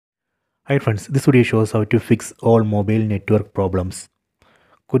Hi friends, this video shows how to fix all mobile network problems.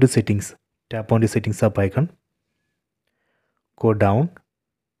 Go to settings, tap on the settings up icon, go down,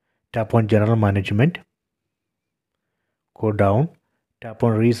 tap on general management, go down, tap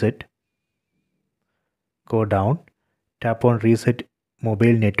on reset, go down, tap on reset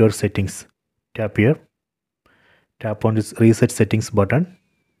mobile network settings, tap here, tap on this reset settings button,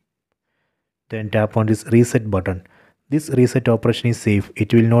 then tap on this reset button. This reset operation is safe.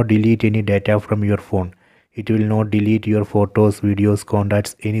 It will not delete any data from your phone. It will not delete your photos, videos,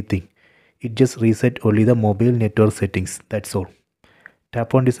 contacts, anything. It just reset only the mobile network settings. That's all.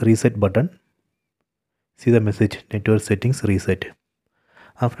 Tap on this reset button. See the message network settings reset.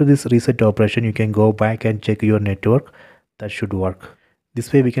 After this reset operation, you can go back and check your network. That should work.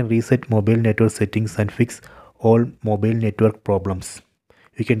 This way we can reset mobile network settings and fix all mobile network problems.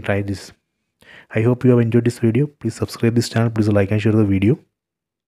 You can try this. I hope you have enjoyed this video. Please subscribe this channel. Please like and share the video.